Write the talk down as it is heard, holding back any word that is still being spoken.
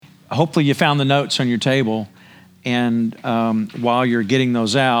hopefully you found the notes on your table. And while you're getting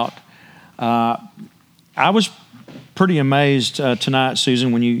those out, I was pretty amazed tonight,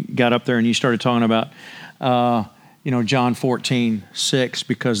 Susan, when you got up there and you started talking about, John 14:6,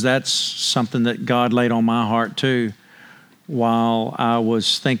 because that's something that God laid on my heart too while I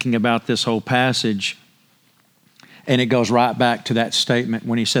was thinking about this whole passage. And it goes right back to that statement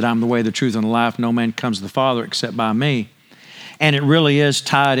when he said, I'm the way, the truth, and the life. No man comes to the Father except by me. And it really is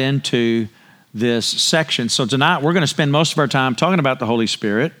tied into this section. So tonight we're going to spend most of our time talking about the Holy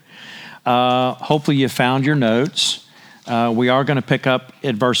Spirit. Hopefully you found your notes. We are going to pick up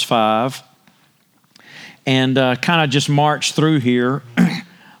at verse 5 and kind of just march through here.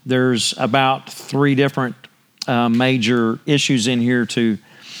 There's about 3 different major issues in here to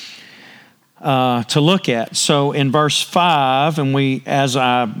look at. So in verse 5, and as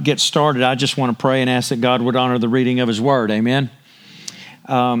I get started, I just want to pray and ask that God would honor the reading of His Word. Amen.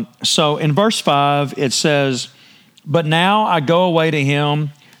 So in verse 5, it says, but now I go away to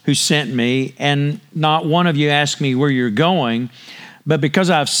Him who sent me, and not one of you asked me where you're going, but because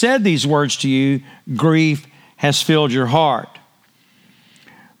I've said these words to you, grief has filled your heart.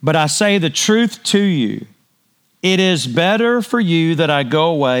 But I say the truth to you, it is better for you that I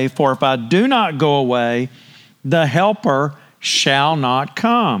go away, for if I do not go away, the Helper shall not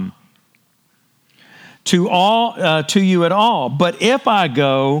come to you at all. But if I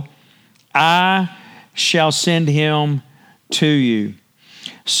go, I shall send Him to you.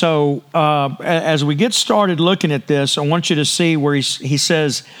 So as we get started looking at this, I want you to see where he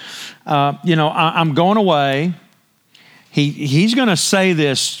says, I'm going away. He's going to say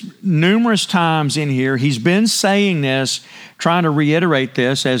this numerous times in here. He's been saying this, trying to reiterate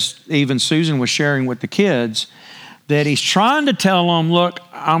this, as even Susan was sharing with the kids, that he's trying to tell them, look,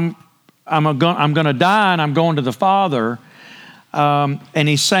 I'm going to die and I'm going to the Father. And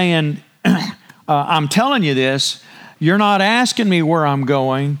he's saying, I'm telling you this. You're not asking me where I'm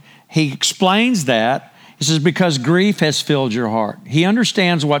going. He explains that. He says, because grief has filled your heart. He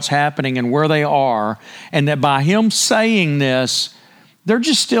understands what's happening and where they are, and that by him saying this, they're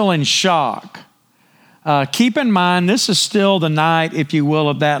just still in shock. Keep in mind, this is still the night, if you will,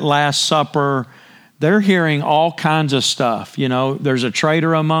 of that Last Supper. They're hearing all kinds of stuff. There's a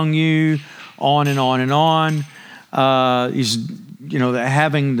traitor among you, on and on and on. He's,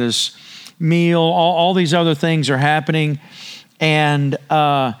 having this meal. All these other things are happening, and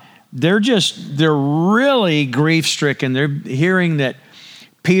they're really grief-stricken. They're hearing that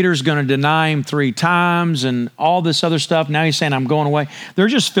Peter's going to deny him 3 times and all this other stuff. Now he's saying, I'm going away. They're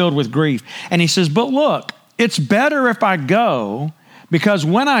just filled with grief. And he says, but look, it's better if I go, because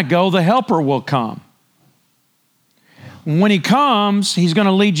when I go, the Helper will come. When He comes, He's going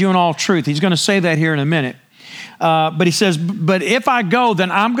to lead you in all truth. He's going to say that here in a minute. But he says, but if I go,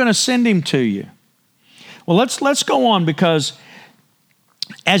 then I'm going to send Him to you. Well, let's go on, because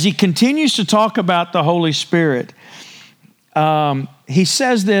as he continues to talk about the Holy Spirit, he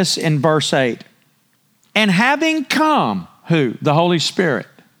says this in verse 8, and having come, who? The Holy Spirit.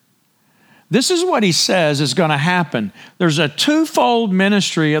 This is what he says is going to happen. There's a twofold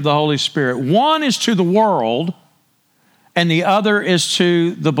ministry of the Holy Spirit. One is to the world, and the other is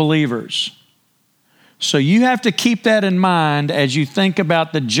to the believers. So you have to keep that in mind as you think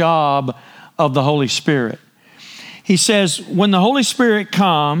about the job of the Holy Spirit. He says, when the Holy Spirit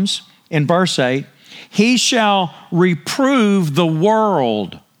comes, in verse 8, He shall reprove the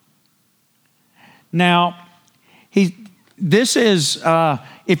world. Now, this is,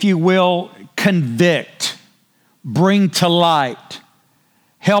 if you will, convict, bring to light,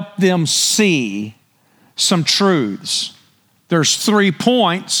 help them see some truths. There's 3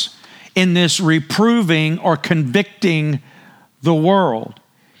 points in this reproving or convicting the world.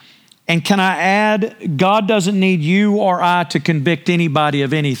 And can I add, God doesn't need you or I to convict anybody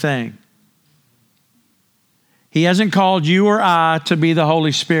of anything. He hasn't called you or I to be the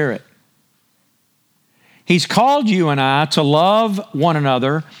Holy Spirit. He's called you and I to love one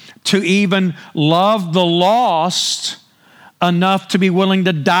another, to even love the lost enough to be willing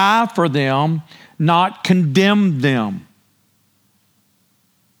to die for them, not condemn them.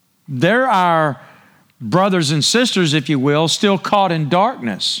 They're our brothers and sisters, if you will, still caught in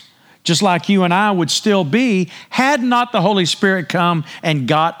darkness, just like you and I would still be had not the Holy Spirit come and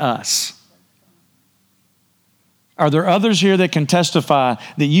got us. Are there others here that can testify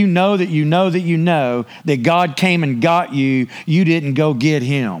that you know that God came and got you, you didn't go get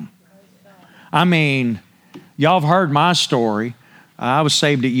Him? I mean, y'all have heard my story. I was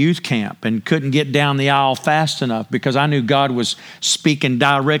saved at youth camp and couldn't get down the aisle fast enough because I knew God was speaking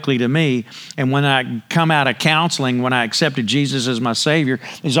directly to me. And when I come out of counseling, when I accepted Jesus as my Savior,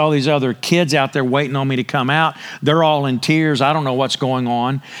 there's all these other kids out there waiting on me to come out. They're all in tears. I don't know what's going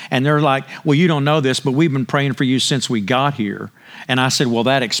on. And they're like, well, you don't know this, but we've been praying for you since we got here. And I said, well,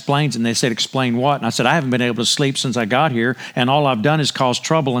 that explains. And they said, explain what? And I said, I haven't been able to sleep since I got here, and all I've done is cause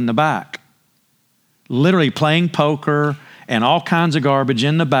trouble in the back. Literally playing poker and all kinds of garbage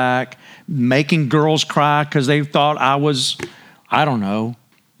in the back, making girls cry because they thought I was, I don't know,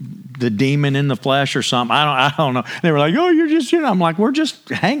 the demon in the flesh or something. I don't know. They were like, oh, you're just, I'm like, we're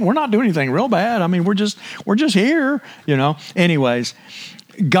not doing anything real bad. I mean, we're just here, Anyways,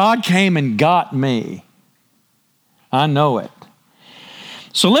 God came and got me. I know it.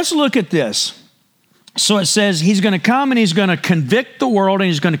 So let's look at this. So it says he's going to come and he's going to convict the world, and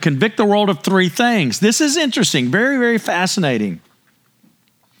he's going to convict the world of three things. This is interesting, very, very fascinating.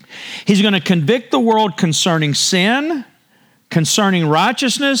 He's going to convict the world concerning sin, concerning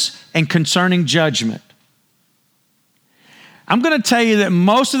righteousness, and concerning judgment. I'm going to tell you that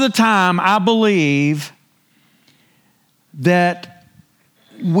most of the time I believe that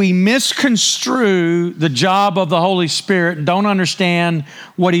we misconstrue the job of the Holy Spirit and don't understand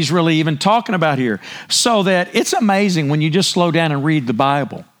what he's really even talking about here. So that it's amazing when you just slow down and read the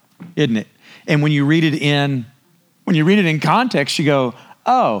Bible, isn't it? And when you read it in context, you go,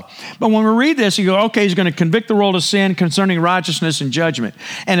 oh. But when we read this, you go, okay, he's going to convict the world of sin concerning righteousness and judgment.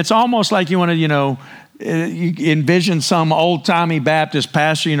 And it's almost like you want to, you envision some old-timey Baptist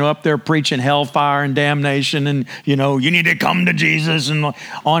pastor, up there preaching hellfire and damnation and, you need to come to Jesus and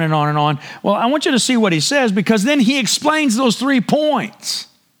on and on and on. Well, I want you to see what he says, because then he explains those 3 points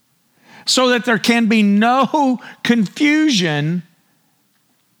so that there can be no confusion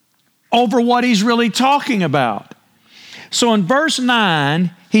over what he's really talking about. So in verse 9,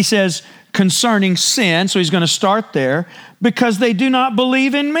 he says, concerning sin, so he's going to start there, because they do not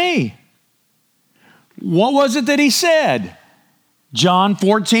believe in me. What was it that he said? John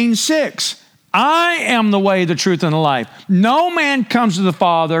 14:6. I am the way, the truth, and the life. No man comes to the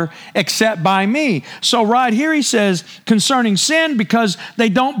Father except by me. So right here he says, concerning sin, because they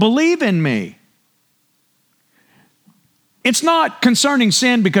don't believe in me. It's not concerning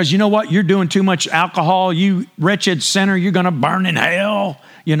sin because, you know what, you're doing too much alcohol, you wretched sinner, you're going to burn in hell.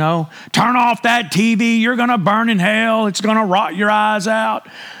 Turn off that TV, you're going to burn in hell. It's going to rot your eyes out.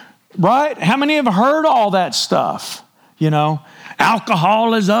 Right? How many have heard all that stuff?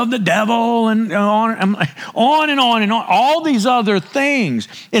 Alcohol is of the devil and on and on and on. All these other things.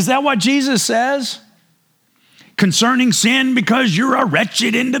 Is that what Jesus says? Concerning sin because you're a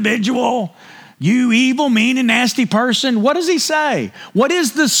wretched individual, you evil, mean, and nasty person. What does he say? What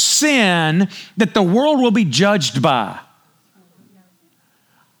is the sin that the world will be judged by?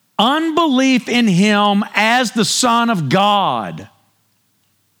 Unbelief in him as the Son of God.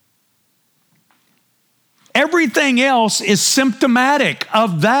 Everything else is symptomatic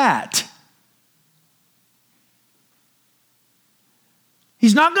of that.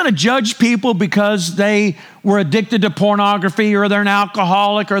 He's not going to judge people because they were addicted to pornography or they're an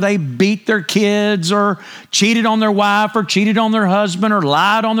alcoholic or they beat their kids or cheated on their wife or cheated on their husband or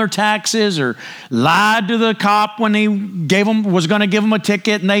lied on their taxes or lied to the cop when he was going to give them a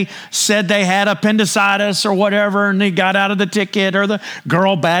ticket and they said they had appendicitis or whatever and they got out of the ticket, or the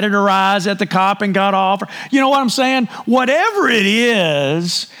girl batted her eyes at the cop and got off. You know what I'm saying? Whatever it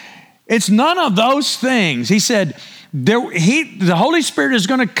is, it's none of those things. He said, the Holy Spirit is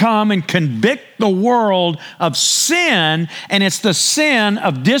going to come and convict the world of sin, and it's the sin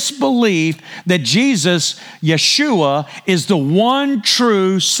of disbelief that Jesus, Yeshua, is the one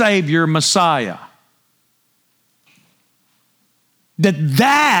true Savior, Messiah.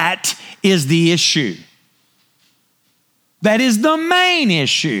 That is the issue. That is the main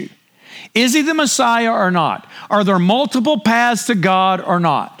issue. Is he the Messiah or not? Are there multiple paths to God or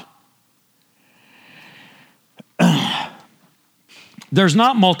not? There's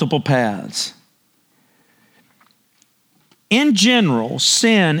not multiple paths. In general,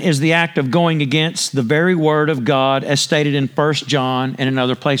 sin is the act of going against the very word of God as stated in 1 John and in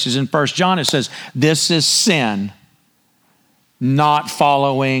other places. In 1 John it says, this is sin, not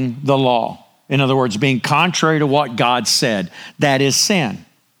following the law. In other words, being contrary to what God said. That is sin.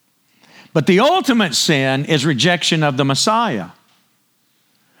 But the ultimate sin is rejection of the Messiah.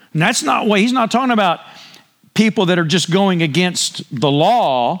 And that's not what he's not talking about. People that are just going against the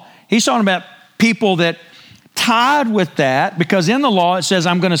law. He's talking about people that tied with that, because in the law it says,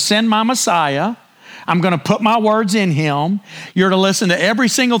 I'm going to send my Messiah. I'm going to put my words in him. You're to listen to every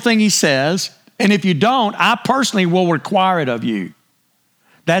single thing he says. And if you don't, I personally will require it of you.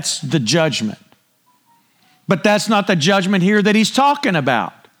 That's the judgment. But that's not the judgment here that he's talking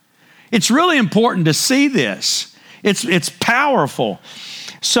about. It's really important to see this. It's powerful.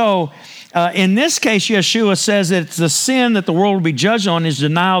 So in this case, Yeshua says that it's the sin that the world will be judged on is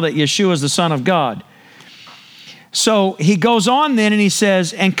denial that Yeshua is the Son of God. So he goes on then and he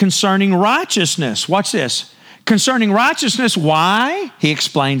says, and concerning righteousness, watch this. Concerning righteousness, why? He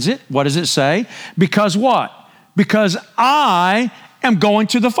explains it. What does it say? Because what? Because I am going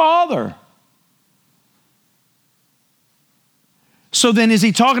to the Father. So then is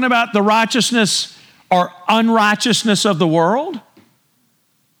he talking about the righteousness or unrighteousness of the world?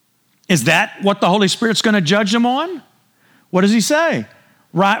 Is that what the Holy Spirit's going to judge them on? What does he say?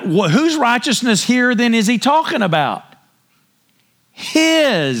 Right, whose righteousness here then is he talking about?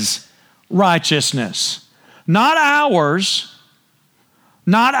 His righteousness. Not ours,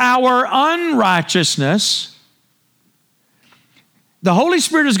 not our unrighteousness. The Holy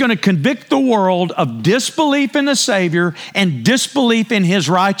Spirit is going to convict the world of disbelief in the Savior and disbelief in His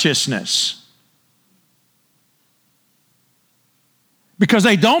righteousness. Because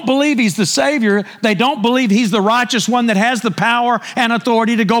they don't believe He's the Savior. They don't believe He's the righteous one that has the power and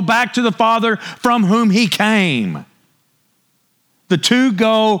authority to go back to the Father from whom He came. The two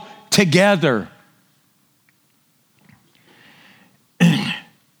go together.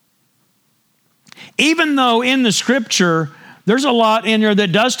 Even though in the Scripture, there's a lot in there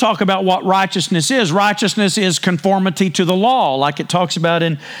that does talk about what righteousness is. Righteousness is conformity to the law, like it talks about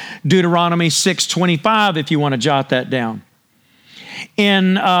in Deuteronomy 6:25, if you want to jot that down.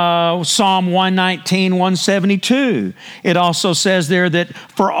 In Psalm 119, 172, it also says there that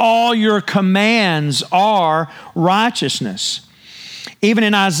for all your commands are righteousness. Even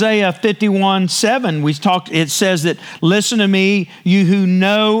in Isaiah 51:7, it says that, listen to me, you who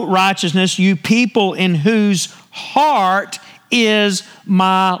know righteousness, you people in whose heart is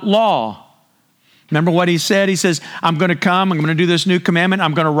my law. Remember what he said? He says, I'm going to come, I'm going to do this new commandment,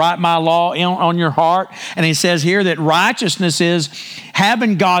 I'm going to write my law on your heart. And he says here that righteousness is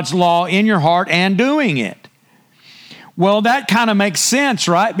having God's law in your heart and doing it. Well, that kind of makes sense,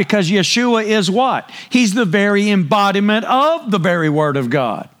 right? Because Yeshua is what? He's the very embodiment of the very Word of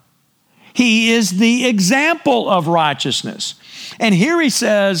God. He is the example of righteousness. And here he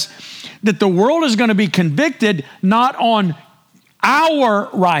says that the world is going to be convicted not on our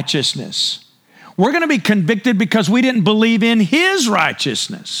righteousness. We're going to be convicted because we didn't believe in His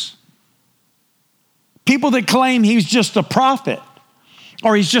righteousness. People that claim He's just a prophet,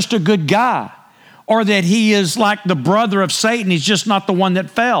 or He's just a good guy, or that He is like the brother of Satan, He's just not the one that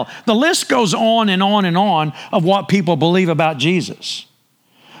fell. The list goes on and on and on of what people believe about Jesus.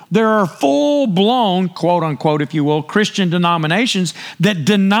 There are full-blown, quote-unquote, if you will, Christian denominations that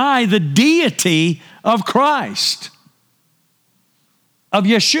deny the deity of Christ, of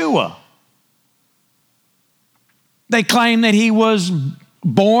Yeshua. They claim that He was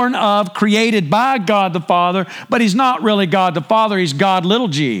born of, created by God the Father, but He's not really God the Father, He's God little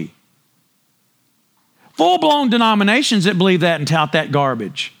g. Full-blown denominations that believe that and tout that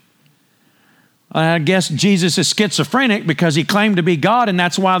garbage. I guess Jesus is schizophrenic because He claimed to be God, and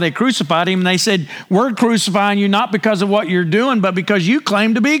that's why they crucified Him. And they said, we're crucifying you not because of what you're doing, but because you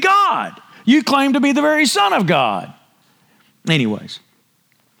claim to be God. You claim to be the very Son of God. Anyways.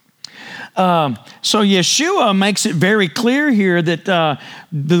 So Yeshua makes it very clear here that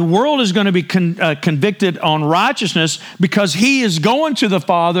the world is going to be convicted on righteousness because He is going to the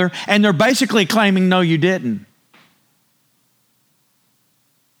Father, and they're basically claiming, no, you didn't.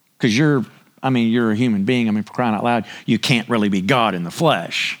 Because you're a human being. For crying out loud, you can't really be God in the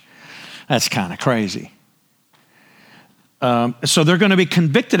flesh. That's kind of crazy. So they're going to be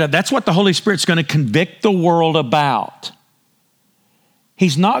convicted of. That's what the Holy Spirit's going to convict the world about.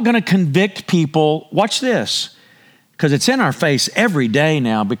 He's not going to convict people, watch this, because it's in our face every day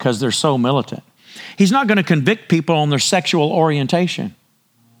now because they're so militant. He's not going to convict people on their sexual orientation.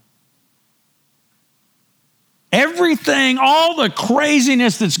 Everything, all the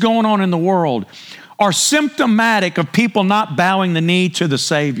craziness that's going on in the world are symptomatic of people not bowing the knee to the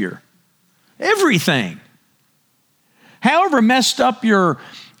Savior. Everything. However messed up your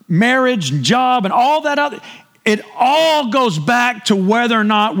marriage and job and all that other, it all goes back to whether or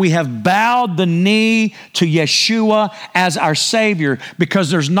not we have bowed the knee to Yeshua as our Savior, because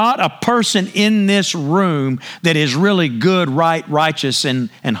there's not a person in this room that is really good, right, righteous,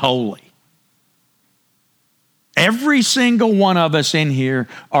 and holy. Every single one of us in here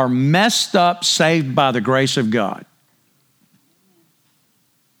are messed up, saved by the grace of God.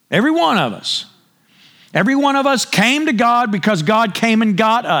 Every one of us. Every one of us came to God because God came and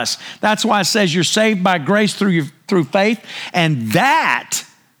got us. That's why it says you're saved by grace through faith. And that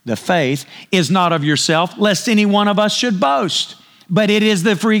the faith, is not of yourself, lest any one of us should boast. But it is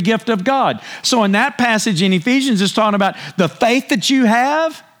the free gift of God. So in that passage in Ephesians, it's talking about the faith that you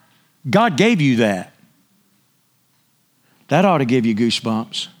have, God gave you that. That ought to give you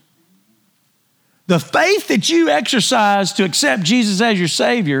goosebumps. The faith that you exercise to accept Jesus as your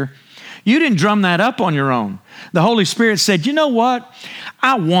Savior, you didn't drum that up on your own. The Holy Spirit said, you know what?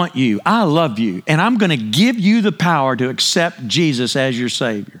 I want you. I love you. And I'm going to give you the power to accept Jesus as your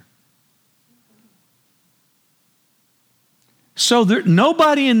Savior. So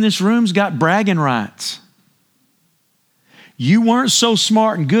nobody in this room's got bragging rights. You weren't so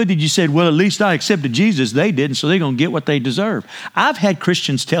smart and good that you said, well, at least I accepted Jesus. They didn't, so they're going to get what they deserve. I've had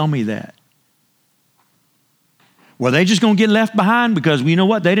Christians tell me that. Well, they just going to get left behind because, you know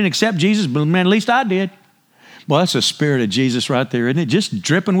what, they didn't accept Jesus, but man, at least I did. Well, that's the Spirit of Jesus right there, isn't it? Just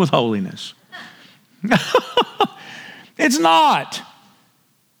dripping with holiness. It's not.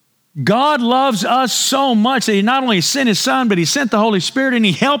 God loves us so much that He not only sent His Son, but He sent the Holy Spirit and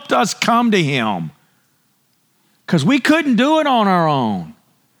He helped us come to Him. Because we couldn't do it on our own.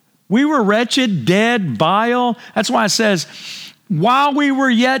 We were wretched, dead, vile. That's why it says, while we were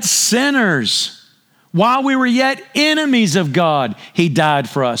yet sinners, while we were yet enemies of God, He died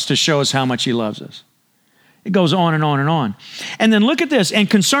for us to show us how much He loves us. It goes on and on and on. And then look at this. And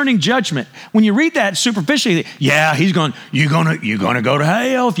concerning judgment, when you read that superficially, yeah, you're gonna go to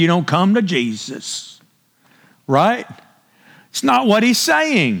hell if you don't come to Jesus. Right? It's not what He's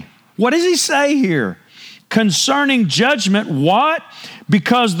saying. What does He say here? Concerning judgment, what?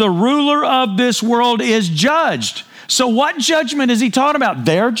 Because the ruler of this world is judged. So what judgment is He talking about?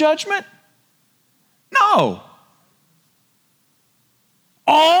 Their judgment? No.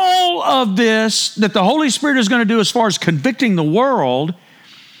 All of this that the Holy Spirit is going to do as far as convicting the world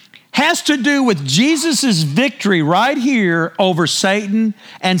has to do with Jesus' victory right here over Satan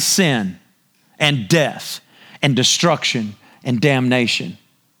and sin and death and destruction and damnation.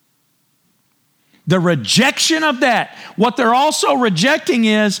 The rejection of that. What they're also rejecting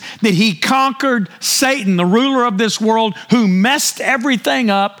is that He conquered Satan, the ruler of this world, who messed everything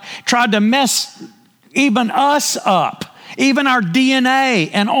up, tried to mess even us up. Even our DNA,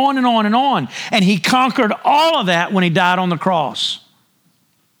 and on and on and on. And He conquered all of that when He died on the cross.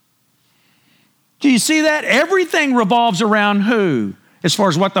 Do you see that? Everything revolves around who? As far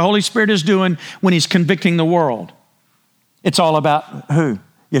as what the Holy Spirit is doing when He's convicting the world. It's all about who?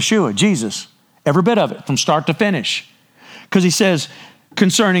 Yeshua, Jesus. Every bit of it, from start to finish. Because He says,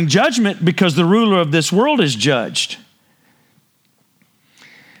 concerning judgment, because the ruler of this world is judged.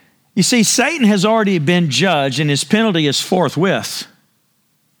 You see, Satan has already been judged and his penalty is forthwith.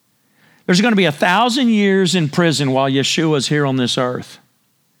 There's going to be 1,000 years in prison while Yeshua is here on this earth.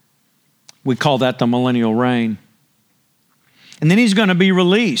 We call that the millennial reign. And then He's going to be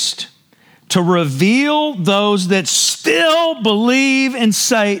released to reveal those that still believe in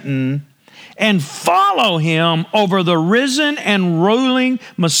Satan and follow him over the risen and ruling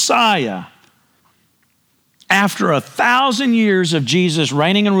Messiah. After 1,000 years of Jesus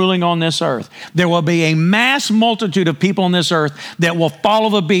reigning and ruling on this earth, there will be a mass multitude of people on this earth that will follow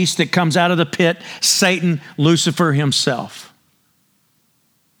the beast that comes out of the pit, Satan, Lucifer himself.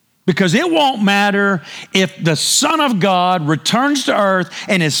 Because it won't matter if the Son of God returns to earth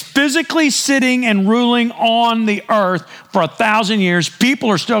and is physically sitting and ruling on the earth for 1,000 years, people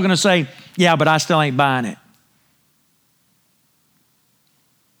are still going to say, yeah, but I still ain't buying it.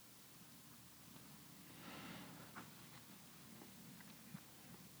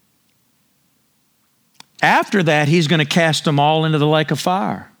 After that, He's going to cast them all into the lake of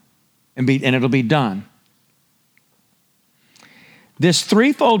fire, and it'll be done. This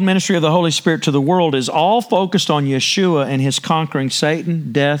threefold ministry of the Holy Spirit to the world is all focused on Yeshua and His conquering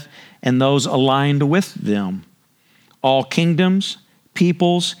Satan, death, and those aligned with them. All kingdoms,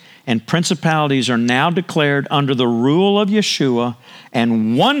 peoples, and principalities are now declared under the rule of Yeshua,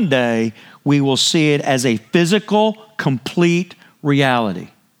 and one day we will see it as a physical, complete reality.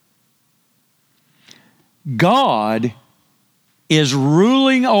 God is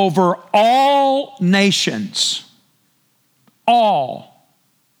ruling over all nations. All.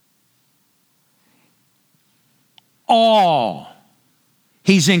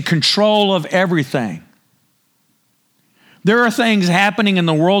 He's in control of everything. There are things happening in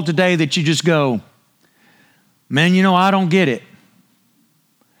the world today that you just go, man, I don't get it.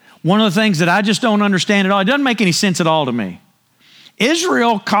 One of the things that I just don't understand at all, it doesn't make any sense at all to me.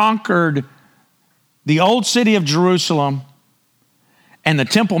 Israel conquered the old city of Jerusalem and the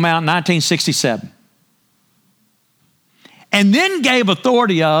Temple Mount in 1967. And then gave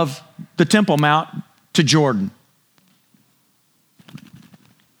authority of the Temple Mount to Jordan.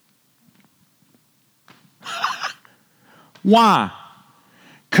 Why?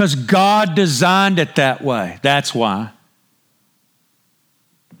 Because God designed it that way. That's why.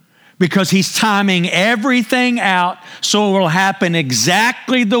 Because He's timing everything out so it will happen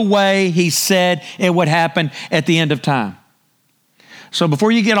exactly the way He said it would happen at the end of time. So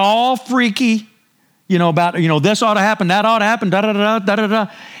before you get all freaky, about, this ought to happen, that ought to happen, da-da-da-da, da-da-da,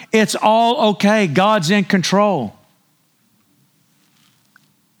 it's all okay. God's in control.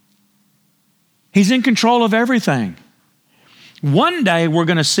 He's in control of everything. One day we're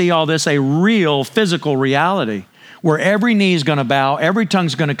going to see all this a real physical reality where every knee is going to bow, every tongue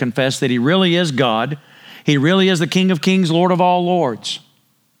is going to confess that He really is God. He really is the King of Kings, Lord of all lords.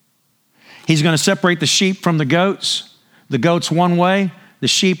 He's going to separate the sheep from the goats one way, the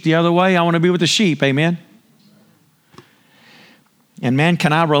sheep the other way. I want to be with the sheep, amen? And man,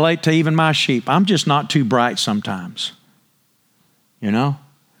 can I relate to even my sheep? I'm just not too bright sometimes,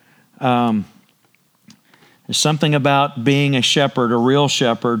 There's something about being a shepherd, a real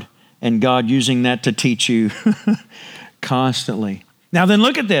shepherd, and God using that to teach you constantly. Now then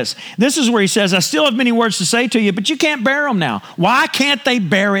look at this. This is where He says, I still have many words to say to you, but you can't bear them now. Why can't they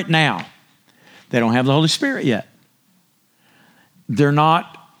bear it now? They don't have the Holy Spirit yet. They're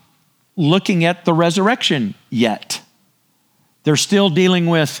not looking at the resurrection yet. They're still dealing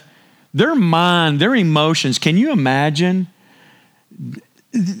with their mind, their emotions. Can you imagine?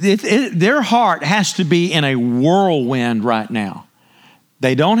 Their heart has to be in a whirlwind right now.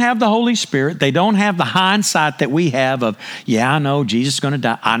 They don't have the Holy Spirit. They don't have the hindsight that we have of, I know Jesus is going to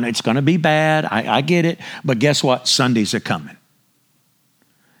die. I know it's going to be bad. I get it. But guess what? Sundays are coming.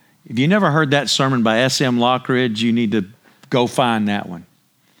 If you never heard that sermon by S.M. Lockridge, you need to go find that one.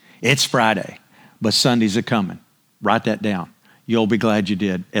 It's Friday, but Sundays are coming. Write that down. You'll be glad you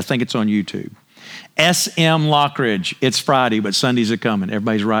did. I think it's on YouTube. S.M. Lockridge. It's Friday, but Sundays are coming.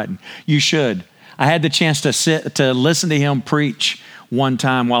 Everybody's writing. You should. I had the chance to listen to him preach one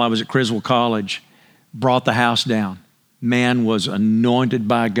time while I was at Criswell College. Brought the house down. Man was anointed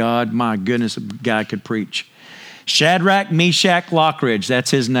by God. My goodness, the guy could preach. Shadrach, Meshach, Lockridge.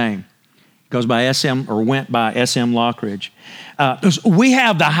 That's his name. Goes by S.M. or went by S.M. Lockridge. We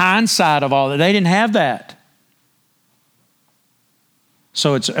have the hindsight of all that. They didn't have that.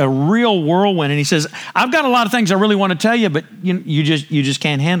 So it's a real whirlwind. And he says, I've got a lot of things I really want to tell you, but you just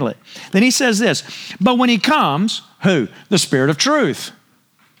can't handle it. Then he says this, but when He comes, who? The Spirit of truth.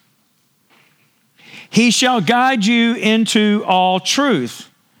 He shall guide you into all truth,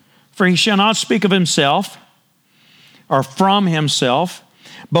 for He shall not speak of Himself or from Himself,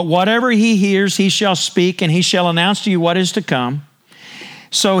 but whatever He hears, He shall speak, and He shall announce to you what is to come.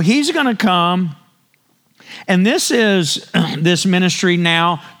 So He's going to come. And this is this ministry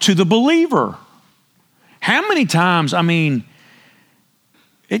now to the believer. How many times,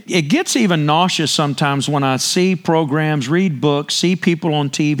 it gets even nauseous sometimes when I see programs, read books, see people on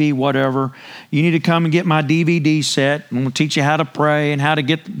TV, whatever. You need to come and get my DVD set. I'm going to teach you how to pray and how to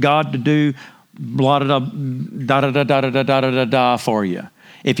get God to do blah, da, da, da, da, da, da, da, da, da for you.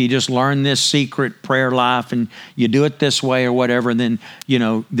 If you just learn this secret prayer life and you do it this way or whatever, and then,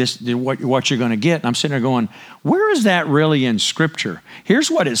 this what you're going to get. And I'm sitting there going, where is that really in Scripture?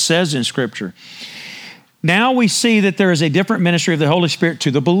 Here's what it says in Scripture. Now we see that there is a different ministry of the Holy Spirit to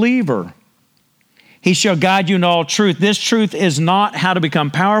the believer. He shall guide you in all truth. This truth is not how to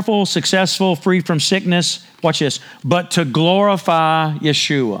become powerful, successful, free from sickness. Watch this. But to glorify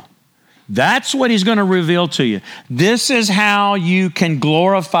Yeshua. That's what He's going to reveal to you. This is how you can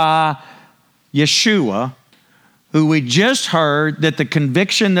glorify Yeshua, who we just heard that the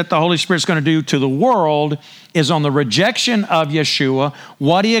conviction that the Holy Spirit's going to do to the world is on the rejection of Yeshua,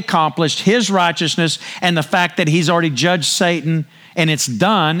 what He accomplished, His righteousness, and the fact that He's already judged Satan and it's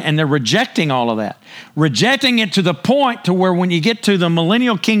done, and they're rejecting all of that. Rejecting it to the point to where when you get to the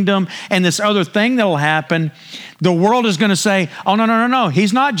millennial kingdom and this other thing that'll happen, the world is going to say, oh, no.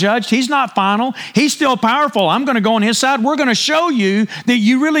 He's not judged. He's not final. He's still powerful. I'm going to go on His side. We're going to show you that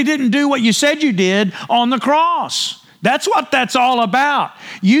you really didn't do what you said you did on the cross. That's what that's all about.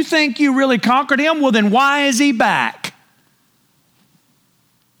 You think you really conquered Him? Well, then why is He back?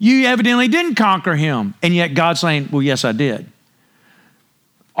 You evidently didn't conquer Him. And yet God's saying, well, yes, I did.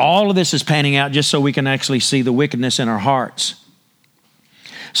 All of this is panning out just so we can actually see the wickedness in our hearts.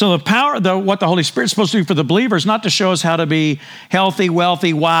 So the power, what the Holy Spirit's supposed to do for the believer is not to show us how to be healthy,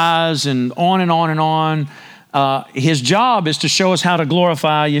 wealthy, wise, and on and on and on. His job is to show us how to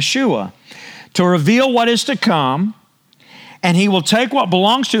glorify Yeshua, to reveal what is to come, and He will take what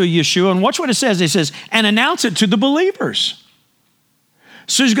belongs to Yeshua, and watch what it says. It says, and announce it to the believers.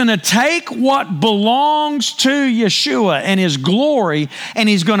 So He's going to take what belongs to Yeshua and His glory, and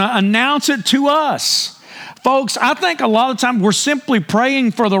He's going to announce it to us. Folks, I think a lot of the time we're simply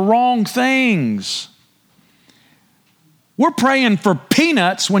praying for the wrong things. We're praying for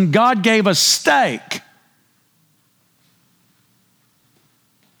peanuts when God gave us steak.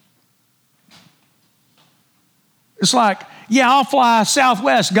 It's like, yeah, I'll fly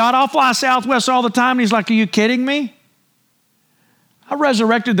Southwest. God, I'll fly Southwest all the time. And he's like, are you kidding me? I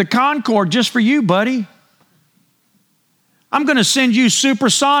resurrected the Concorde just for you, buddy. I'm going to send you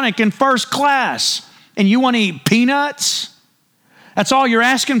supersonic in first class. And you want to eat peanuts? That's all you're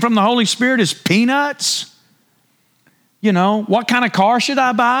asking from the Holy Spirit is peanuts? You know, what kind of car should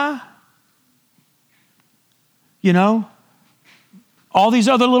I buy? You know, all these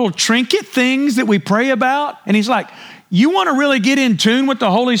other little trinket things that we pray about. And he's like, you want to really get in tune with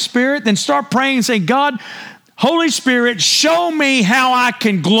the Holy Spirit? Then start praying and say, God, Holy Spirit, show me how I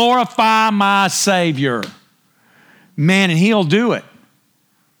can glorify my Savior. Man, and he'll do it.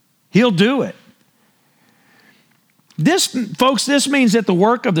 He'll do it. Folks, this means that the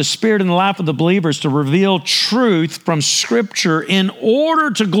work of the Spirit in the life of the believer is to reveal truth from Scripture in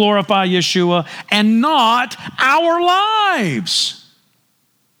order to glorify Yeshua and not our lives.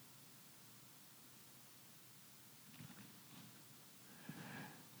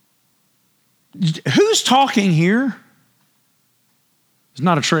 Who's talking here? It's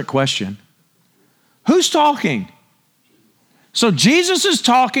not a trick question. Who's talking? So Jesus is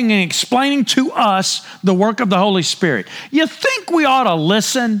talking and explaining to us the work of the Holy Spirit. You think we ought to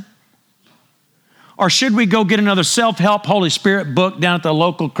listen? Or should we go get another self-help Holy Spirit book down at the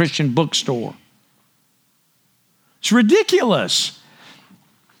local Christian bookstore? It's ridiculous.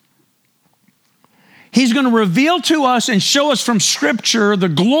 He's going to reveal to us and show us from Scripture the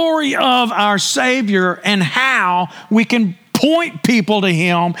glory of our Savior and how we can point people to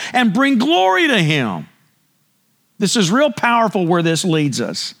Him and bring glory to Him. This is real powerful where this leads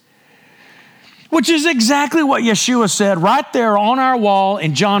us, which is exactly what Yeshua said right there on our wall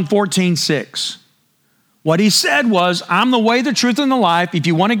in John 14:6. What He said was, I'm the way, the truth, and the life. If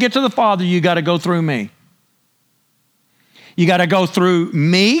you want to get to the Father, you got to go through me. You got to go through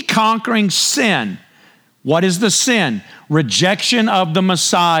me conquering sin. What is the sin? Rejection of the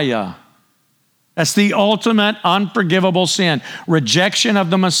Messiah. That's the ultimate unforgivable sin. Rejection of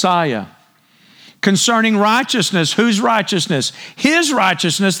the Messiah. Concerning righteousness, whose righteousness? His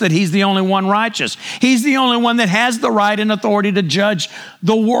righteousness, that He's the only one righteous. He's the only one that has the right and authority to judge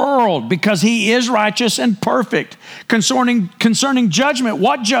the world because He is righteous and perfect. Concerning judgment,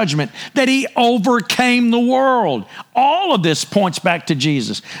 what judgment? That He overcame the world. All of this points back to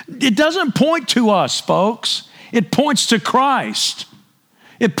Jesus. It doesn't point to us, folks. It points to Christ.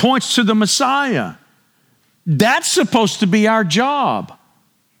 It points to the Messiah. That's supposed to be our job.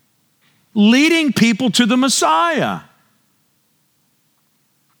 Leading people to the Messiah. Are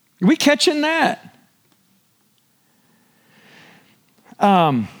we catching that?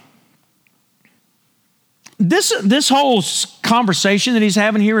 This whole conversation that he's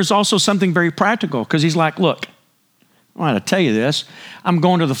having here is also something very practical because he's like, look, I want to tell you this. I'm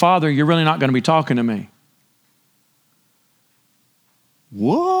going to the Father. You're really not going to be talking to me.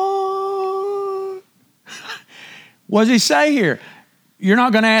 What? What does he say here? You're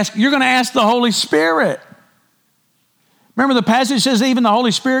going to ask the Holy Spirit. Remember the passage says even the Holy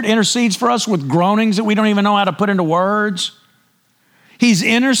Spirit intercedes for us with groanings that we don't even know how to put into words. He's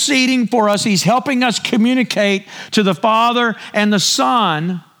interceding for us. He's helping us communicate to the Father and the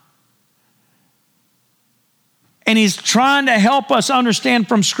Son. And He's trying to help us understand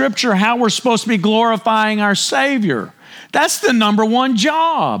from Scripture how we're supposed to be glorifying our Savior. That's the number one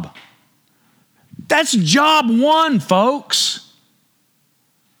job. That's job one, folks.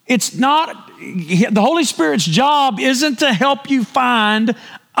 It's not, the Holy Spirit's job isn't to help you find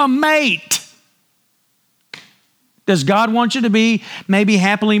a mate. Does God want you to be maybe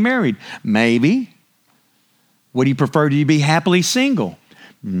happily married? Maybe. Would He prefer you to be happily single?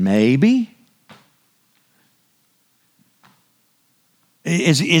 Maybe.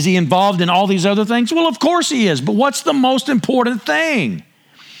 Is He involved in all these other things? Well, of course He is, but what's the most important thing?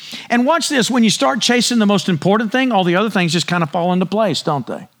 And watch this, when you start chasing the most important thing, all the other things just kind of fall into place, don't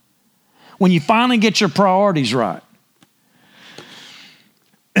they? When you finally get your priorities right.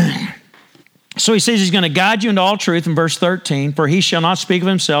 So He says He's going to guide you into all truth in verse 13, for He shall not speak of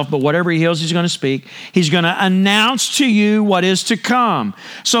Himself, but whatever He hears He's going to speak. He's going to announce to you what is to come.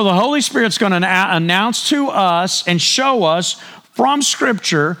 So the Holy Spirit's going to announce to us and show us from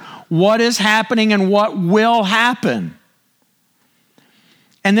Scripture what is happening and what will happen.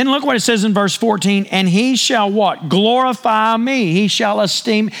 And then look what it says in verse 14, and He shall what? Glorify me. He shall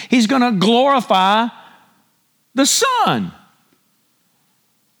esteem. He's going to glorify the Son,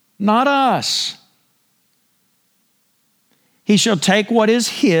 not us. He shall take what is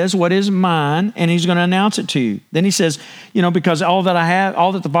his, what is mine, and he's going to announce it to you. Then he says, because all that I have,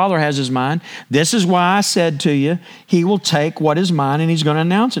 all that the Father has is mine. This is why I said to you, he will take what is mine and he's going to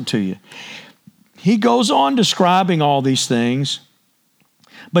announce it to you. He goes on describing all these things.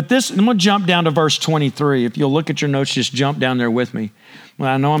 But I'm going to jump down to verse 23. If you'll look at your notes, just jump down there with me. Well,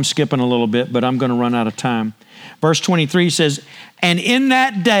 I know I'm skipping a little bit, but I'm going to run out of time. Verse 23 says, and in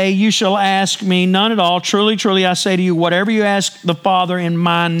that day you shall ask me none at all. Truly, truly, I say to you, whatever you ask the Father in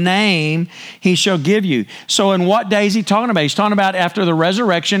my name, he shall give you. So in what day is he talking about? He's talking about after the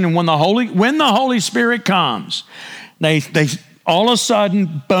resurrection and when the Holy Spirit comes. They all of a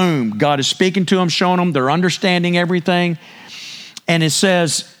sudden, boom, God is speaking to them, showing them, they're understanding everything. And it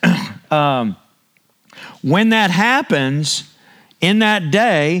says, when that happens, in that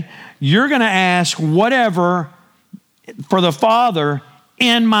day, you're going to ask whatever for the Father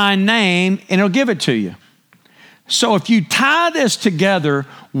in my name, and he'll give it to you. So if you tie this together,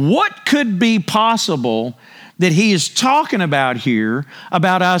 what could be possible that he is talking about here,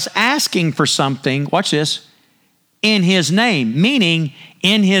 about us asking for something, watch this, in his name, meaning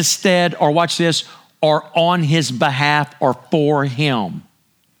in his stead, or watch this, or on his behalf, or for him.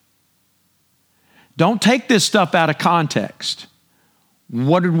 Don't take this stuff out of context.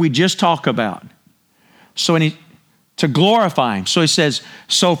 What did we just talk about? To glorify him. So he says,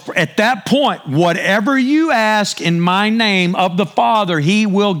 so at that point, whatever you ask in my name of the Father, he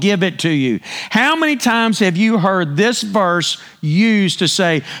will give it to you. How many times have you heard this verse used to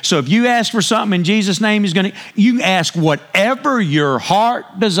say, so if you ask for something in Jesus' name, you ask whatever your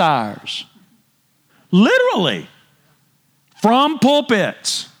heart desires. Literally, from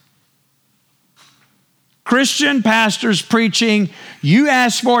pulpits. Christian pastors preaching, you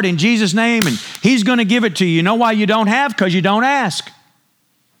ask for it in Jesus' name and he's going to give it to you. You know why you don't have? Because you don't ask.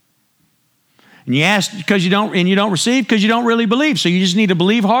 And you ask because you don't receive because you don't really believe. So you just need to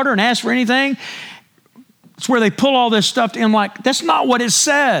believe harder and ask for anything. It's where they pull all this stuff to him like, that's not what it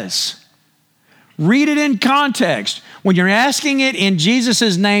says. Read it in context. When you're asking it in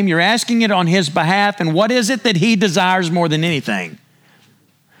Jesus' name, you're asking it on his behalf. And what is it that he desires more than anything?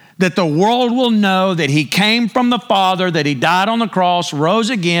 That the world will know that he came from the Father, that he died on the cross, rose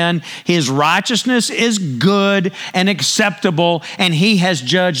again, his righteousness is good and acceptable, and he has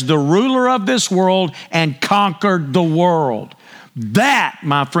judged the ruler of this world and conquered the world. That,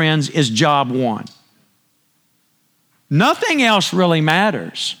 my friends, is job one. Nothing else really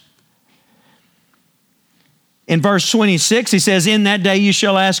matters. In verse 26, he says, in that day you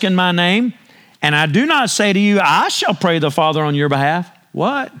shall ask in my name, and I do not say to you, I shall pray the Father on your behalf.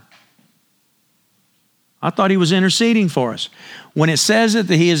 What? I thought he was interceding for us. When it says that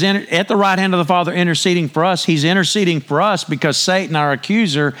he is at the right hand of the Father interceding for us, he's interceding for us because Satan, our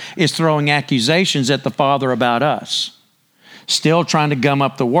accuser, is throwing accusations at the Father about us. Still trying to gum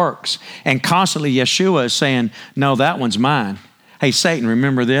up the works. And constantly Yeshua is saying, no, that one's mine. Hey, Satan,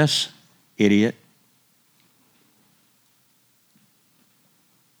 remember this? Idiot.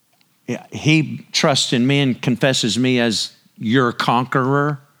 Yeah, he trusts in me and confesses me as your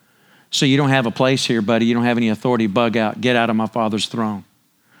conqueror. So you don't have a place here, buddy. You don't have any authority. Bug out. Get out of my Father's throne.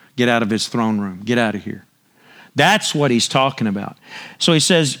 Get out of his throne room. Get out of here. That's what he's talking about. So he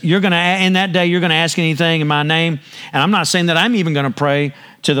says, in that day, you're going to ask anything in my name. And I'm not saying that I'm even going to pray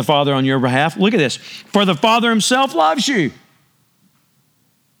to the Father on your behalf. Look at this. For the Father himself loves you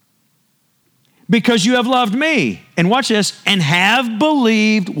because you have loved me. And watch this. And have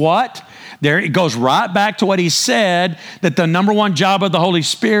believed what? There it goes right back to what he said, that the number one job of the Holy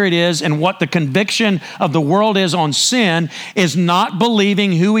Spirit is, and what the conviction of the world is on sin, is not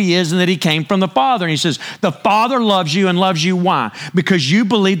believing who he is and that he came from the Father. And he says, the Father loves you and loves you. Why? Because you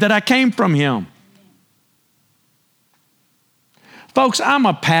believe that I came from him. Folks, I'm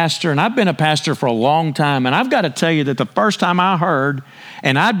a pastor, and I've been a pastor for a long time, and I've got to tell you that the first time I heard,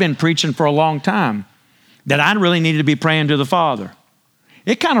 and I'd been preaching for a long time, that I really needed to be praying to the Father.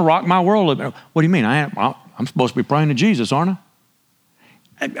 It kind of rocked my world a bit. What do you mean? I'm supposed to be praying to Jesus, aren't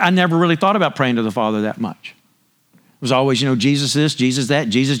I? I never really thought about praying to the Father that much. It was always, Jesus this, Jesus that,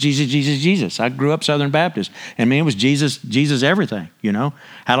 Jesus, Jesus, Jesus, Jesus. I grew up Southern Baptist, and man, it was Jesus, Jesus everything,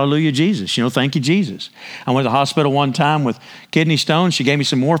 Hallelujah, Jesus. Thank you, Jesus. I went to the hospital one time with kidney stones. She gave me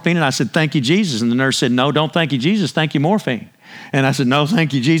some morphine, and I said, thank you, Jesus. And the nurse said, no, don't thank you, Jesus. Thank you, morphine. And I said, no,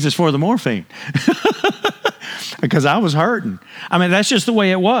 thank you, Jesus, for the morphine. Because I was hurting. That's just the way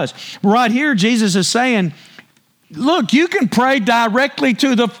it was. Right here, Jesus is saying, look, you can pray directly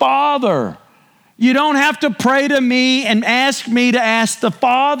to the Father. You don't have to pray to me and ask me to ask the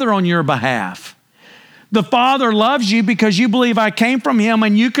Father on your behalf. The Father loves you because you believe I came from him,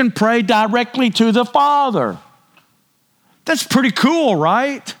 and you can pray directly to the Father. That's pretty cool,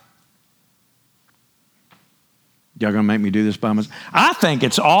 right? Y'all gonna make me do this by myself? I think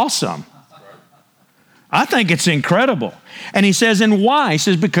it's awesome. I think it's incredible. And he says, and why? He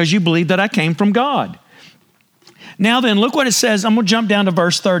says, because you believe that I came from God. Now then, look what it says. I'm going to jump down to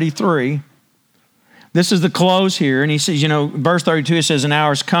verse 33. This is the close here. And he says, verse 32, it says, an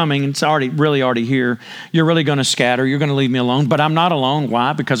hour is coming. And it's already here. You're really going to scatter. You're going to leave me alone. But I'm not alone.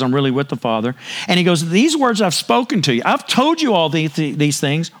 Why? Because I'm really with the Father. And he goes, these words I've spoken to you. I've told you all these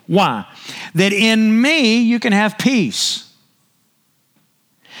things. Why? That in me you can have peace.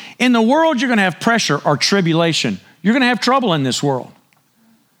 In the world, you're going to have pressure or tribulation. You're going to have trouble in this world.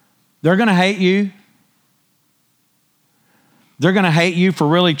 They're going to hate you. They're going to hate you for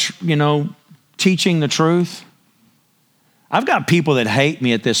really, teaching the truth. I've got people that hate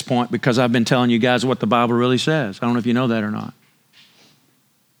me at this point because I've been telling you guys what the Bible really says. I don't know if you know that or not.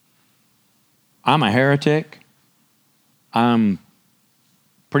 I'm a heretic. I'm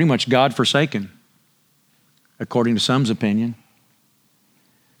pretty much God-forsaken, according to some's opinion.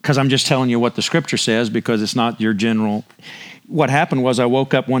 Because I'm just telling you what the Scripture says, because it's not your general. What happened was I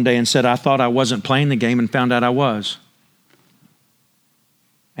woke up one day and said I thought I wasn't playing the game and found out I was.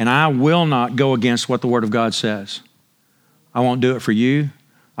 And I will not go against what the Word of God says. I won't do it for you.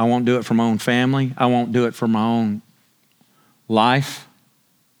 I won't do it for my own family. I won't do it for my own life.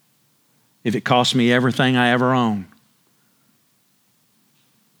 If it costs me everything I ever own.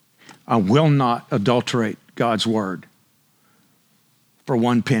 I will not adulterate God's Word for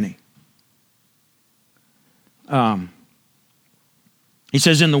one penny. He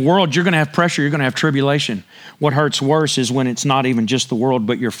says, in the world, you're going to have pressure, you're going to have tribulation. What hurts worse is when it's not even just the world,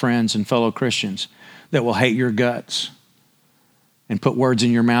 but your friends and fellow Christians that will hate your guts and put words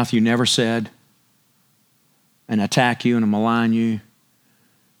in your mouth you never said and attack you and malign you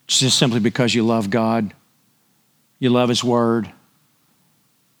just simply because you love God, you love His Word,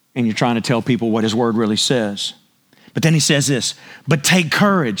 and you're trying to tell people what His Word really says. But then he says this, but take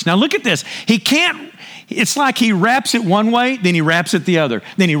courage. Now look at this. It's like he wraps it one way, then he wraps it the other.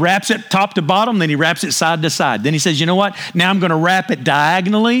 Then he wraps it top to bottom, then he wraps it side to side. Then he says, you know what? Now I'm going to wrap it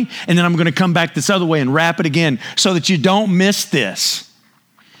diagonally, and then I'm going to come back this other way and wrap it again so that you don't miss this.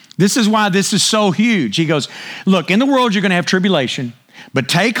 This is why this is so huge. He goes, look, in the world you're going to have tribulation, but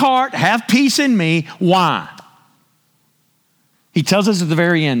take heart, have peace in me. Why? He tells us at the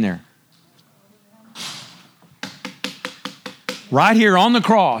very end there. Right here on the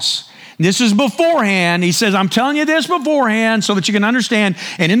cross. This is beforehand. He says, I'm telling you this beforehand so that you can understand.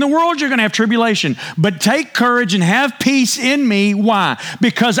 And in the world, you're going to have tribulation. But take courage and have peace in me. Why?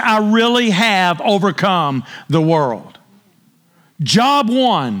 Because I really have overcome the world. Job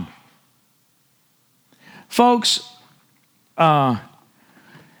one. Folks, I've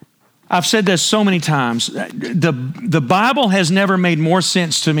said this so many times. The Bible has never made more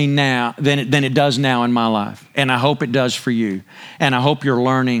sense to me now than it does now in my life. And I hope it does for you. And I hope you're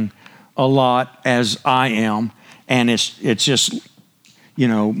learning a lot as I am. And it's just,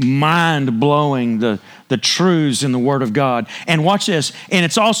 mind-blowing the truths in the Word of God. And watch this. And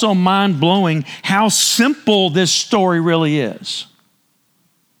it's also mind-blowing how simple this story really is.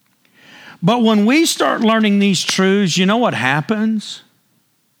 But when we start learning these truths, you know what happens?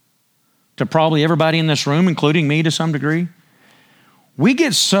 To probably everybody in this room, including me to some degree. We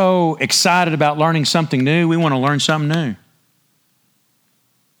get so excited about learning something new, we want to learn something new.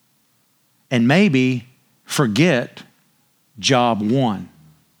 And maybe forget job one.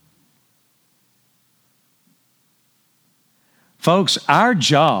 Folks, our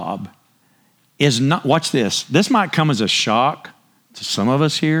job is not, watch this might come as a shock to some of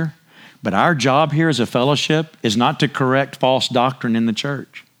us here, but our job here as a fellowship is not to correct false doctrine in the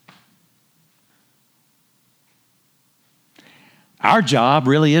church. Our job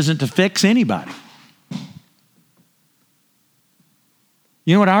really isn't to fix anybody.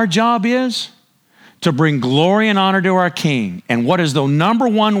 You know what our job is? To bring glory and honor to our King. And what is the number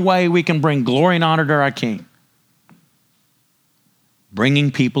one way we can bring glory and honor to our King? Bringing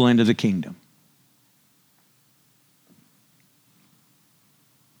people into the kingdom.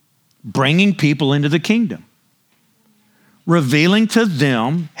 Bringing people into the kingdom. Revealing to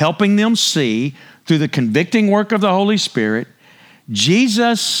them, helping them see through the convicting work of the Holy Spirit,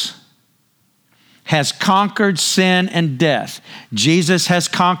 Jesus has conquered sin and death. Jesus has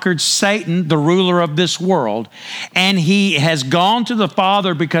conquered Satan, the ruler of this world, and he has gone to the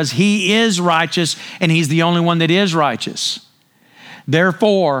Father because he is righteous and he's the only one that is righteous.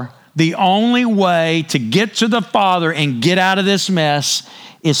 Therefore, the only way to get to the Father and get out of this mess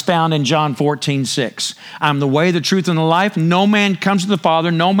is found in John 14:6. I'm the way, the truth, and the life. No man comes to the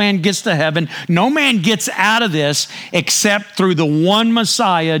Father. No man gets to heaven. No man gets out of this except through the one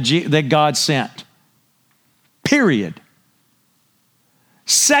Messiah that God sent. Period.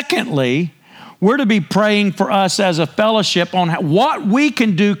 Secondly, we're to be praying for us as a fellowship on what we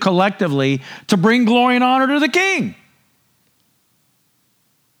can do collectively to bring glory and honor to the King.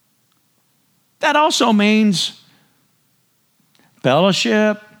 That also means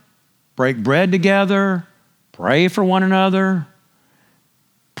fellowship, break bread together, pray for one another,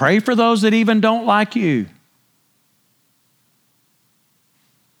 pray for those that even don't like you.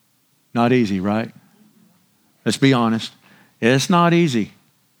 Not easy, right? Let's be honest. It's not easy,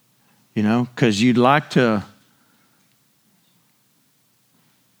 because you'd like to,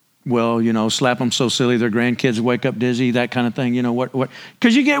 slap them so silly their grandkids wake up dizzy, that kind of thing.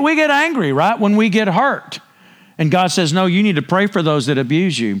 Because we get angry, right, when we get hurt. And God says, no, you need to pray for those that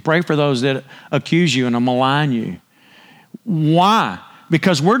abuse you. Pray for those that accuse you and malign you. Why?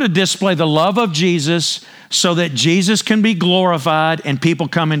 Because we're to display the love of Jesus so that Jesus can be glorified and people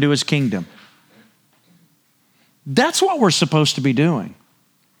come into his kingdom. That's what we're supposed to be doing.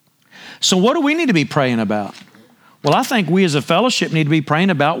 So what do we need to be praying about? Well, I think we as a fellowship need to be praying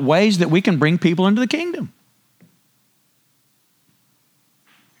about ways that we can bring people into the kingdom.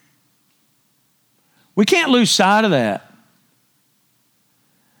 We can't lose sight of that.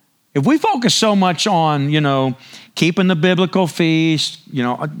 If we focus so much on, keeping the biblical feast,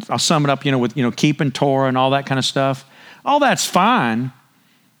 I'll sum it up, with, keeping Torah and all that kind of stuff, all that's fine.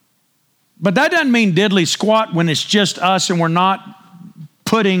 But that doesn't mean diddly squat when it's just us and we're not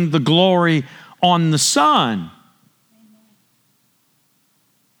putting the glory on the Son.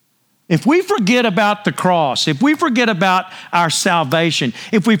 If we forget about the cross, if we forget about our salvation,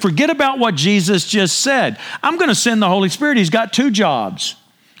 if we forget about what Jesus just said, I'm going to send the Holy Spirit. He's got two jobs.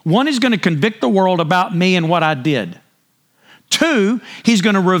 One, he's going to convict the world about me and what I did. Two, he's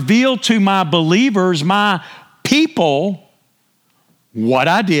going to reveal to my believers, my people, what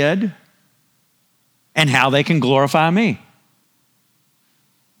I did and how they can glorify me.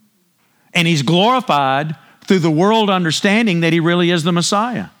 And he's glorified through the world understanding that he really is the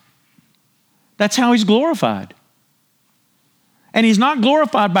Messiah. That's how he's glorified. And he's not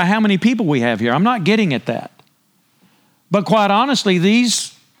glorified by how many people we have here. I'm not getting at that. But quite honestly,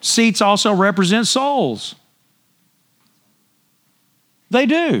 these seats also represent souls. They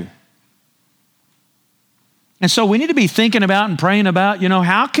do. And so we need to be thinking about and praying about,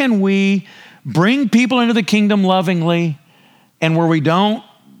 how can we bring people into the kingdom lovingly and where we don't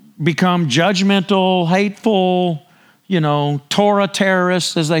become judgmental, hateful, Torah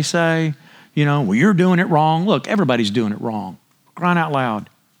terrorists, as they say. Well, you're doing it wrong. Look, everybody's doing it wrong. Crying out loud.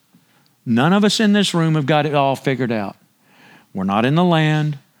 None of us in this room have got it all figured out. We're not in the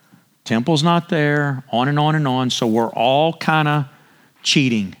land. Temple's not there. On and on and on. So we're all kind of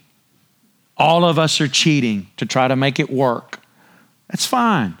cheating. All of us are cheating to try to make it work. That's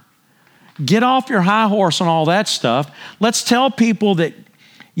fine. Get off your high horse on all that stuff. Let's tell people that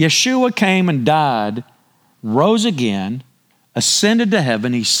Yeshua came and died, rose again, ascended to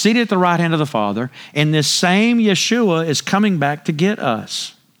heaven. He's seated at the right hand of the Father. And this same Yeshua is coming back to get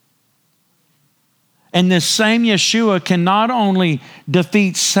us. And this same Yeshua can not only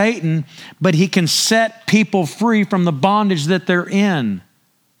defeat Satan, but he can set people free from the bondage that they're in.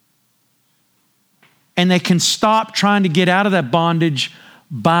 And they can stop trying to get out of that bondage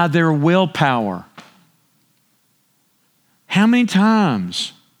by their willpower. How many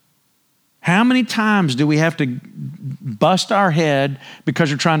times do we have to bust our head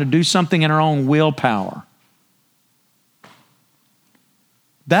because we're trying to do something in our own willpower?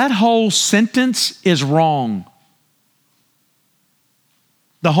 That whole sentence is wrong.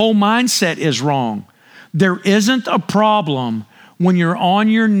 The whole mindset is wrong. There isn't a problem when you're on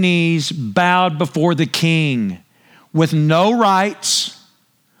your knees bowed before the King with no rights,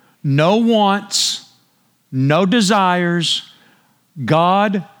 no wants, no desires.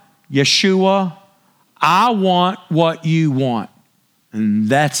 God, Yeshua, I want what you want. And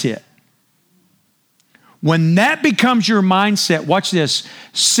that's it. When that becomes your mindset, watch this,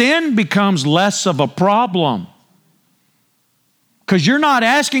 sin becomes less of a problem. Because you're not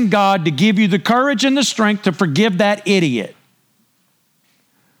asking God to give you the courage and the strength to forgive that idiot.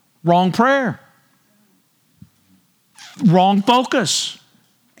 Wrong prayer. Wrong focus.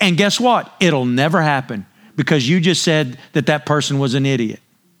 And guess what? It'll never happen because you just said that that person was an idiot.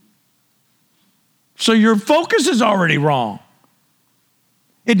 So your focus is already wrong.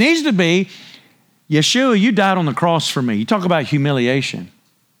 It needs to be, Yeshua, you died on the cross for me. You talk about humiliation.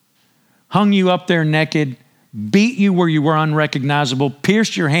 Hung you up there naked, beat you where you were unrecognizable,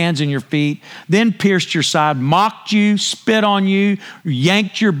 pierced your hands and your feet, then pierced your side, mocked you, spit on you,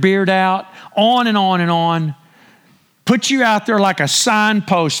 yanked your beard out, on and on and on. Put you out there like a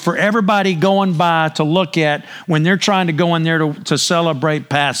signpost for everybody going by to look at when they're trying to go in there to celebrate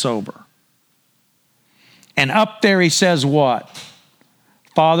Passover. And up there he says what?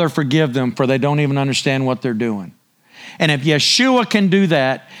 Father, forgive them, for they don't even understand what they're doing. And if Yeshua can do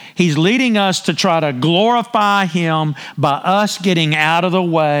that, he's leading us to try to glorify him by us getting out of the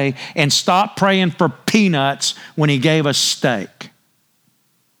way and stop praying for peanuts when he gave us steak.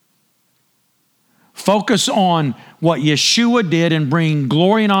 Focus on what Yeshua did and bring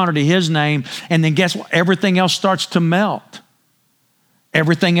glory and honor to his name, and then guess what? Everything else starts to melt.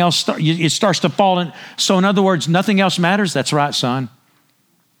 Everything else, it starts to fall in. So in other words, nothing else matters. That's right, son.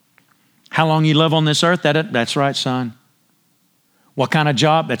 How long you live on this earth? That's right, son. What kind of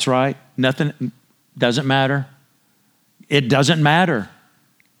job? That's right. Nothing, doesn't matter. It doesn't matter.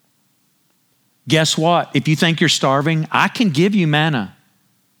 Guess what? If you think you're starving, I can give you manna.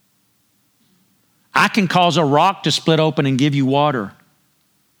 I can cause a rock to split open and give you water.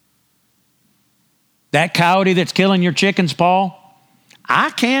 That coyote that's killing your chickens, Paul, I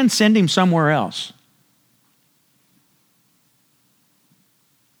can send him somewhere else.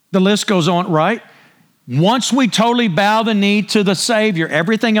 The list goes on, right? Once we totally bow the knee to the Savior,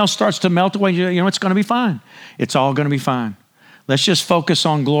 everything else starts to melt away. You know, it's going to be fine. It's all going to be fine. Let's just focus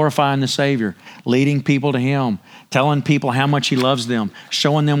on glorifying the Savior, leading people to him, telling people how much he loves them,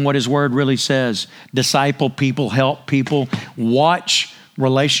 showing them what his word really says, disciple people, help people, watch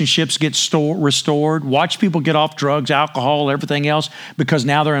relationships get restored, watch people get off drugs, alcohol, everything else, because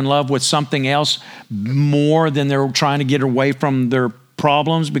now they're in love with something else more than they're trying to get away from their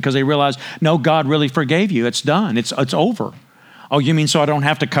problems, because they realize, no, God really forgave you. It's done. It's over. Oh, you mean so I don't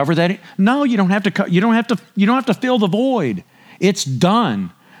have to cover that? No, you don't have to. You don't have to fill the void. It's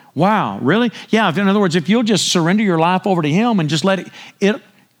done. Wow, really? Yeah. In other words, if you'll just surrender your life over to him and just let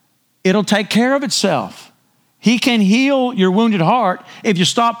it'll take care of itself. He can heal your wounded heart if you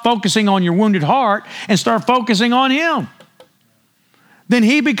stop focusing on your wounded heart and start focusing on him. Then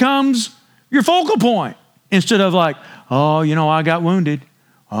he becomes your focal point instead of like, oh, you know, I got wounded.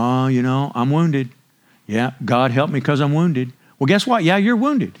 Oh, you know, I'm wounded. Yeah, God help me because I'm wounded. Well, guess what? Yeah, you're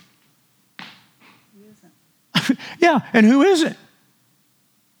wounded. Yeah, and who isn't?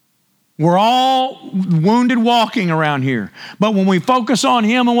 We're all wounded walking around here. But when we focus on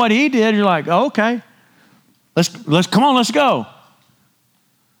him and what he did, you're like, oh, okay, let's come on, let's go.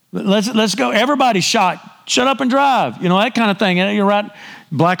 Let's go. Everybody's shot. Shut up and drive. You know, that kind of thing. You're right.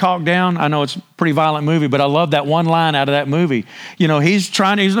 Black Hawk Down. I know it's a pretty violent movie, but I love that one line out of that movie. You know, he's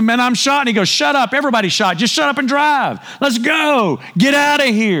the man, I'm shot. And he goes, shut up. Everybody's shot. Just shut up and drive. Let's go. Get out of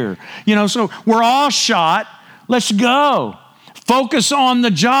here. You know, so we're all shot. Let's go. Focus on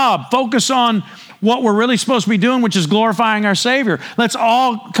the job. Focus on what we're really supposed to be doing, which is glorifying our Savior. Let's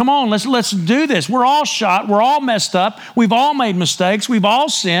do this. We're all shot. We're all messed up. We've all made mistakes. We've all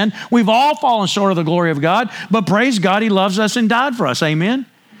sinned. We've all fallen short of the glory of God. But praise God, he loves us and died for us. Amen?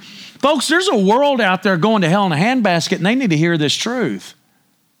 Folks, there's a world out there going to hell in a handbasket, and they need to hear this truth.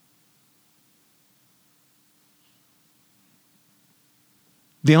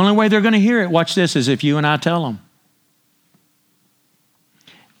 The only way they're going to hear it, watch this, is if you and I tell them.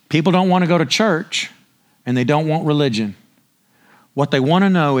 People don't want to go to church, and they don't want religion. What they want to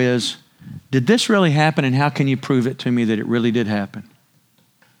know is, did this really happen, and how can you prove it to me that it really did happen?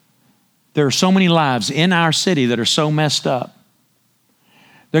 There are so many lives in our city that are so messed up.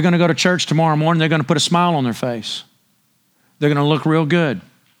 They're going to go to church tomorrow morning. They're going to put a smile on their face. They're going to look real good.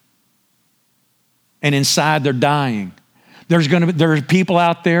 And inside, they're dying. There are people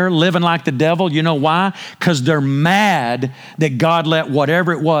out there living like the devil. You know why? Because they're mad that God let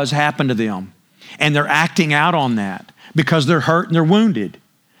whatever it was happen to them. And they're acting out on that because they're hurt and they're wounded.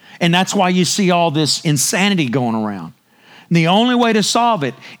 And that's why you see all this insanity going around. And the only way to solve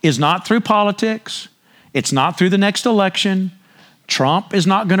it is not through politics. It's not through the next election. Trump is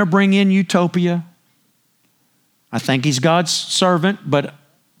not going to bring in utopia. I think he's God's servant, but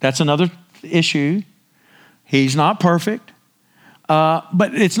that's another issue. He's not perfect.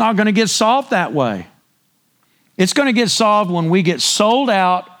 But it's not going to get solved that way. It's going to get solved when we get sold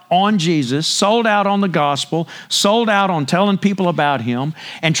out on Jesus, sold out on the gospel, sold out on telling people about him,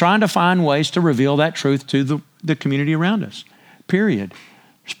 and trying to find ways to reveal that truth to the community around us. Period.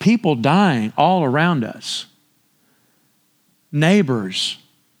 There's people dying all around us. Neighbors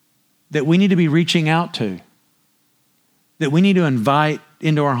that we need to be reaching out to, that we need to invite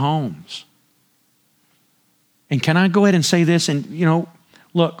into our homes. And can I go ahead and say this? And, you know,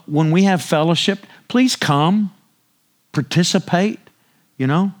 Look, when we have fellowship, please come, participate, you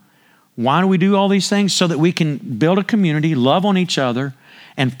know. Why do we do all these things? So that we can build a community, love on each other,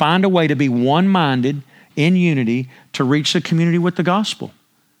 and find a way to be one-minded in unity to reach the community with the gospel.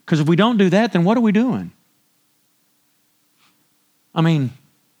 Because if we don't do that, then what are we doing? I mean,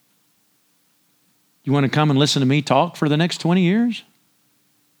 you want to come and listen to me talk for the next 20 years?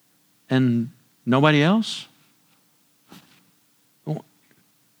 And nobody else?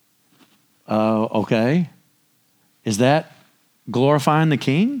 Okay. Is that glorifying the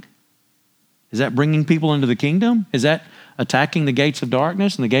King? Is that bringing people into the kingdom? Is that attacking the gates of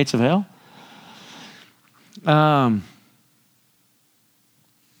darkness and the gates of hell?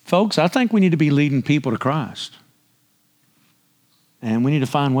 Folks, I think we need to be leading people to Christ. And we need to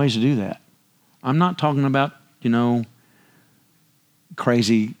find ways to do that. I'm not talking about,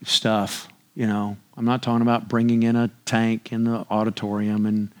 crazy stuff, I'm not talking about bringing in a tank in the auditorium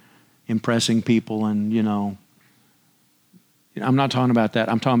and impressing people and, I'm not talking about that.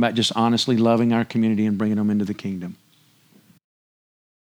 I'm talking about just honestly loving our community and bringing them into the kingdom.